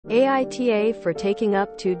AITA for taking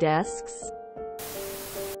up 2 desks?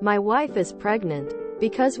 My wife is pregnant.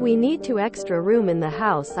 Because we need 2 extra room in the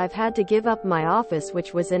house, I've had to give up my office,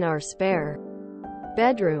 which was in our spare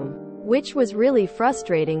bedroom. Which was really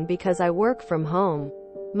frustrating because I work from home.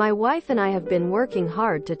 My wife and I have been working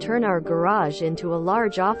hard to turn our garage into a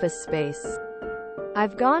large office space.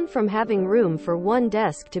 I've gone from having room for 1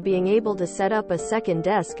 desk to being able to set up a second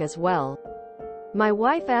desk as well. My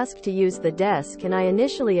wife asked to use the desk and I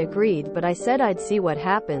initially agreed, but I said I'd see what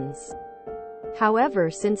happens.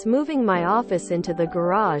 However, since moving my office into the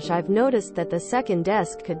garage, I've noticed that the second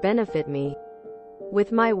desk could benefit me.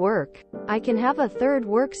 With my work, I can have a third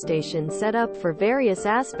workstation set up for various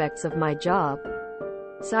aspects of my job.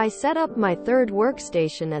 So I set up my third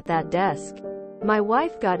workstation at that desk. My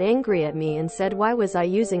wife got angry at me and said why was I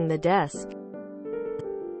using the desk.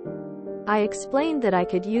 I explained that I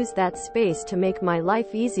could use that space to make my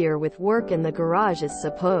life easier with work, and the garage is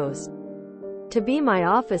supposed to be my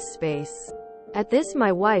office space. At this,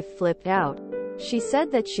 my wife flipped out. She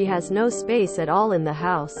said that she has no space at all in the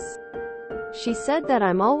house. She said that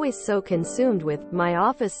I'm always so consumed with my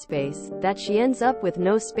office space that she ends up with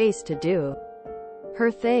no space to do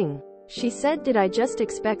her thing. She said, did I just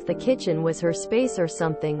expect the kitchen was her space or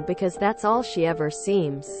something, because that's all she ever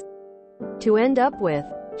seems to end up with.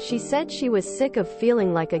 She said she was sick of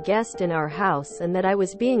feeling like a guest in our house and that I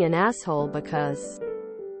was being an asshole because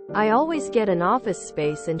I always get an office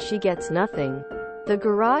space and she gets nothing. The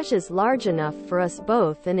garage is large enough for us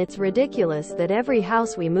both, and it's ridiculous that every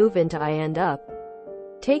house we move into I end up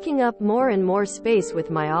taking up more and more space with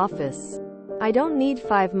my office. I don't need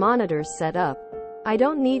 5 monitors set up. I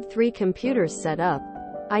don't need 3 computers set up.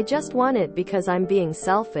 I just want it because I'm being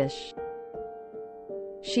selfish.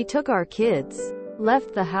 She took our kids,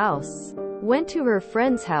 left the house, went to her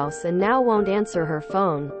friend's house, and now won't answer her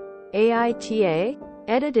phone. AITA?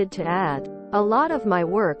 Edited to add. A lot of my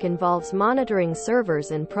work involves monitoring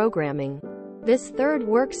servers and programming. This third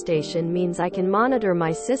workstation means I can monitor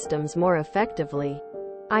my systems more effectively.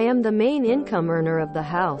 I am the main income earner of the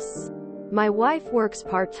house. My wife works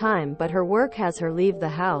part-time, but her work has her leave the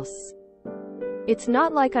house. It's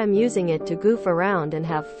not like I'm using it to goof around and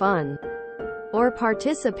have fun or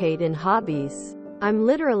participate in hobbies. I'm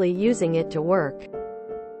literally using it to work.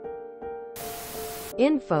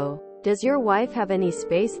 Info. Does your wife have any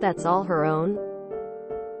space that's all her own?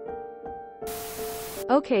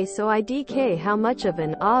 Okay, so IDK how much of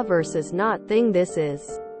an versus not thing this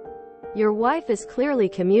is. Your wife is clearly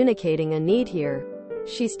communicating a need here.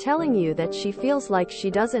 She's telling you that she feels like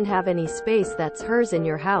she doesn't have any space that's hers in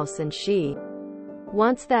your house, and she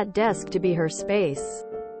wants that desk to be her space.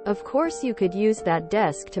 Of course, you could use that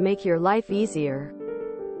desk to make your life easier.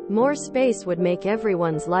 More space would make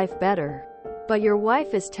everyone's life better. But your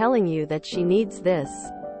wife is telling you that she needs this.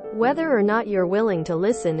 Whether or not you're willing to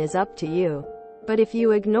listen is up to you. But if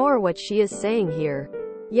you ignore what she is saying here,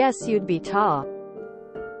 yes, you'd be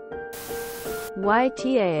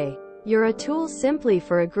YTA. You're a tool simply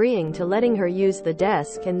for agreeing to letting her use the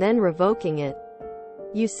desk and then revoking it.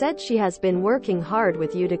 You said she has been working hard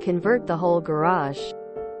with you to convert the whole garage.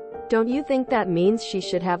 Don't you think that means she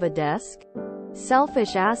should have a desk?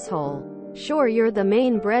 Selfish asshole. Sure, you're the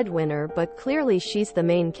main breadwinner, but clearly she's the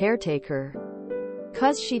main caretaker.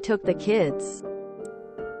 'Cause she took the kids.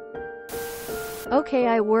 Okay,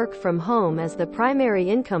 I work from home as the primary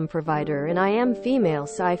income provider, and I am female,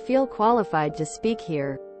 so I feel qualified to speak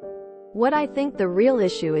here. What I think the real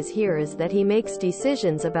issue is here is that he makes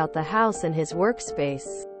decisions about the house and his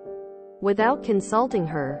workspace without consulting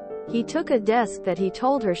her. He took a desk that he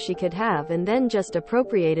told her she could have and then just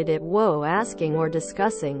appropriated it without asking or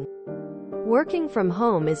discussing. Working from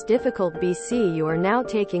home is difficult, BC. You are now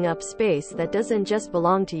taking up space that doesn't just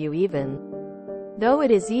belong to you, even though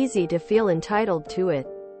it is easy to feel entitled to it.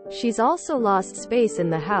 She's also lost space in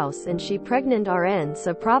the house, and she pregnant RN,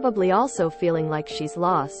 so probably also feeling like she's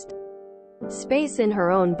lost space in her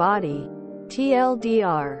own body.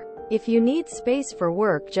 TLDR. If you need space for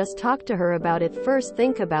work, just talk to her about it first.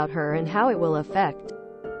 Think about her and how it will affect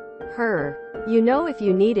her. You know, if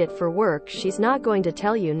you need it for work, she's not going to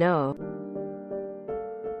tell you no.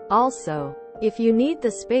 Also, if you need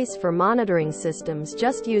the space for monitoring systems,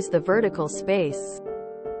 just use the vertical space.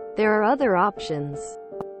 There are other options.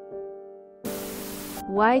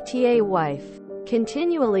 YTA wife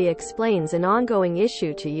continually explains an ongoing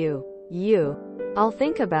issue to you. I'll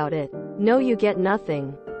think about it. No, you get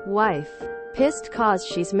nothing. Wife pissed cause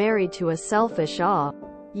she's married to a selfish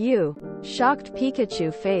you shocked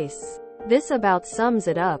Pikachu face. This about sums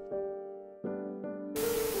it up.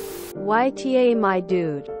 YTA my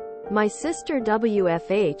dude. My sister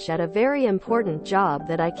WFH at a very important job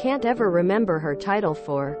that I can't ever remember her title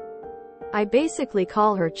for. I basically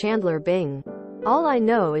call her Chandler Bing. All I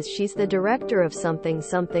know is she's the director of something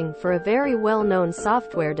for a very well-known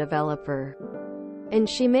software developer. And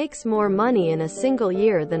she makes more money in a single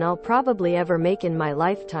year than I'll probably ever make in my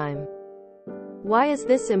lifetime. Why is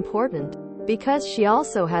this important? Because she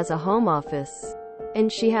also has a home office. And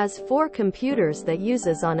she has 4 computers that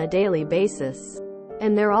uses on a daily basis.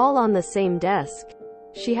 And they're all on the same desk.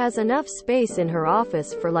 She has enough space in her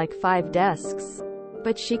office for like 5 desks.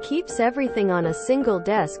 But she keeps everything on a single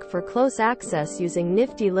desk for close access using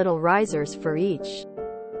nifty little risers for each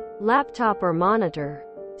laptop or monitor.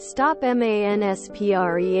 Stop manspreading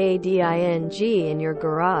in your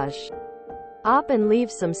garage. Op and leave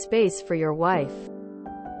some space for your wife.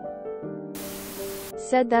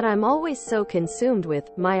 Said that I'm always so consumed with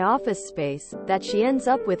my office space that she ends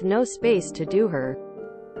up with no space to do her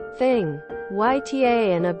thing.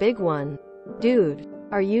 YTA, and a big one. Dude,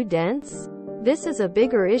 are you dense? This is a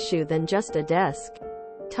bigger issue than just a desk.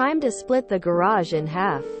 Time to split the garage in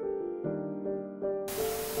half.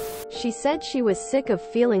 She said she was sick of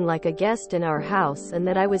feeling like a guest in our house and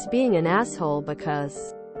that I was being an asshole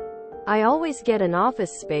because I always get an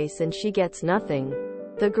office space and she gets nothing.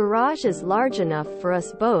 The garage is large enough for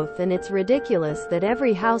us both, and it's ridiculous that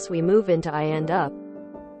every house we move into I end up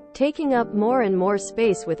taking up more and more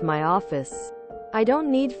space with my office. I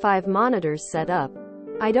don't need 5 monitors set up.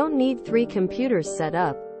 I don't need 3 computers set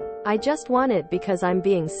up. I just want it because I'm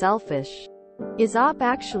being selfish. Is Op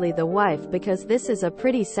actually the wife? Because this is a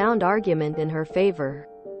pretty sound argument in her favor.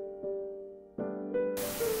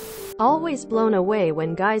 Always blown away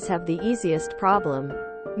when guys have the easiest problem.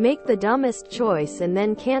 Make the dumbest choice and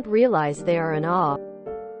then can't realize they are an awe.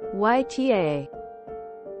 YTA.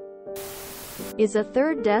 Is a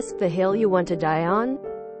 3rd desk the hill you want to die on?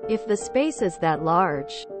 If the space is that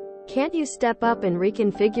large, can't you step up and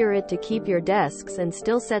reconfigure it to keep your desks and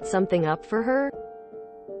still set something up for her?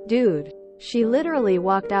 Dude, she literally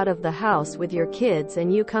walked out of the house with your kids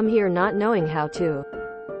and you come here not knowing how to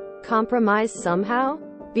compromise somehow?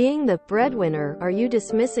 Being the breadwinner, are you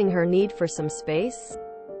dismissing her need for some space?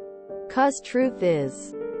 'Cause truth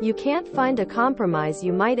is, you can't find a compromise,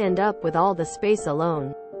 you might end up with all the space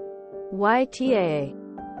alone. YTA.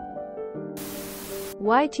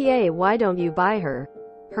 YTA, why don't you buy her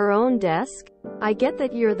own desk? I get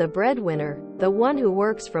that you're the breadwinner, the one who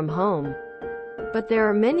works from home. But there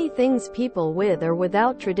are many things people with or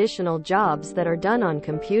without traditional jobs that are done on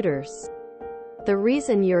computers. The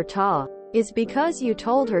reason you're is because you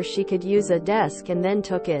told her she could use a desk and then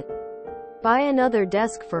took it. Buy another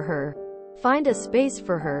desk for her. Find a space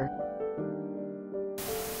for her.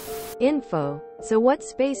 Info. So what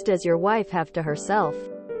space does your wife have to herself?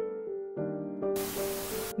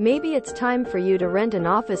 Maybe it's time for you to rent an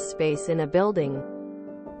office space in a building.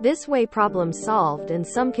 This way problem solved, and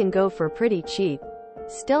some can go for pretty cheap.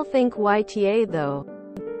 Still think YTA though.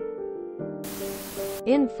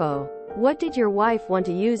 Info. What did your wife want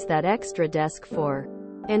to use that extra desk for?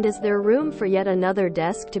 And is there room for yet another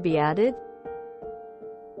desk to be added?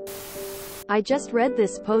 I just read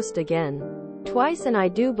this post again. Twice, and I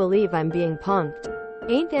do believe I'm being punked.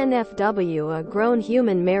 Ain't NFW a grown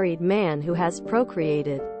human married man who has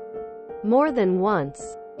procreated more than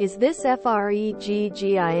once? Is this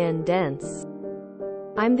FREGGIN dense?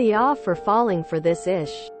 I'm the awe for falling for this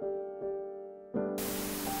ish.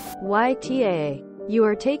 YTA. You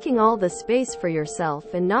are taking all the space for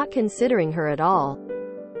yourself and not considering her at all.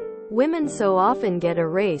 Women so often get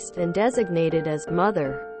erased and designated as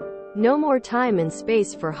mother. No more time and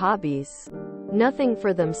space for hobbies. Nothing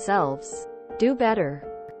for themselves. Do better.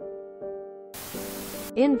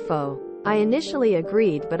 Info. I initially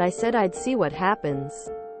agreed, but I said I'd see what happens.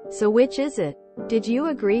 So which is it? Did you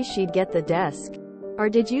agree she'd get the desk? Or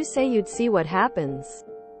did you say you'd see what happens?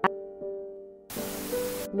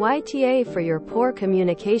 YTA for your poor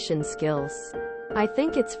communication skills. I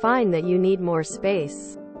think it's fine that you need more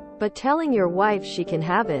space. But telling your wife she can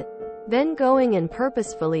have it, then going and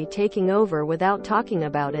purposefully taking over without talking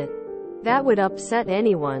about it, that would upset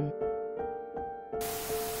anyone.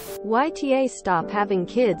 YTA, stop having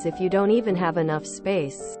kids if you don't even have enough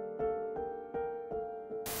space.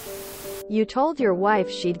 You told your wife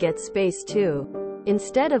she'd get space too.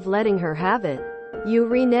 Instead of letting her have it, you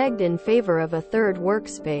reneged in favor of a 3rd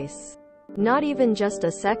workspace. Not even just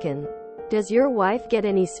a second. Does your wife get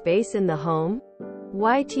any space in the home?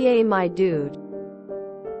 YTA, my dude.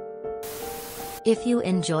 If you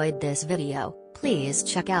enjoyed this video, please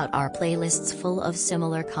check out our playlists full of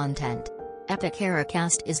similar content.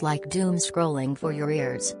 AmITheAsshole is like doom scrolling for your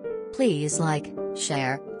ears. Please like,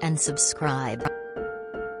 share, and subscribe.